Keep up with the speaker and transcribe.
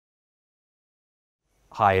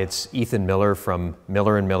Hi, it's Ethan Miller from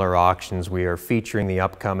Miller & Miller Auctions. We are featuring the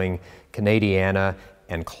upcoming Canadiana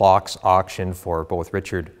and Clocks auction for both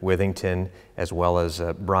Richard Withington as well as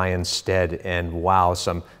Brian Stead. And wow,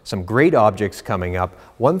 some great objects coming up.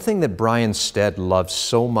 One thing that Brian Stead loved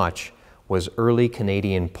so much was early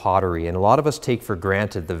Canadian pottery. And a lot of us take for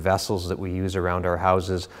granted the vessels that we use around our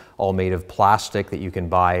houses, all made of plastic that you can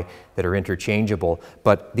buy that are interchangeable.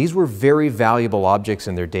 But these were very valuable objects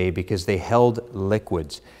in their day because they held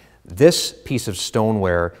liquids. This piece of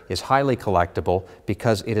stoneware is highly collectible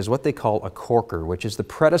because it is what they call a corker, which is the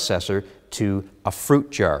predecessor to a fruit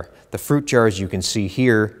jar. The fruit jars you can see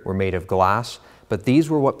here were made of glass, but these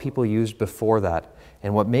were what people used before that.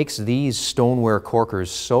 And what makes these stoneware corkers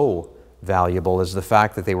so valuable is the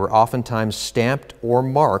fact that they were oftentimes stamped or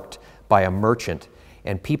marked by a merchant,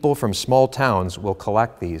 and people from small towns will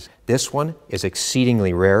collect these. This one is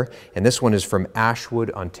exceedingly rare, and this one is from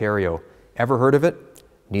Ashwood, Ontario. Ever heard of it?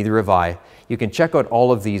 Neither have I. You can check out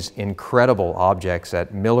all of these incredible objects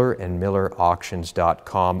at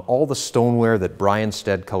millerandmillerauctions.com. All the stoneware that Brian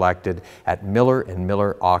Stead collected at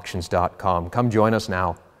millerandmillerauctions.com. Come join us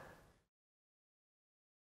now.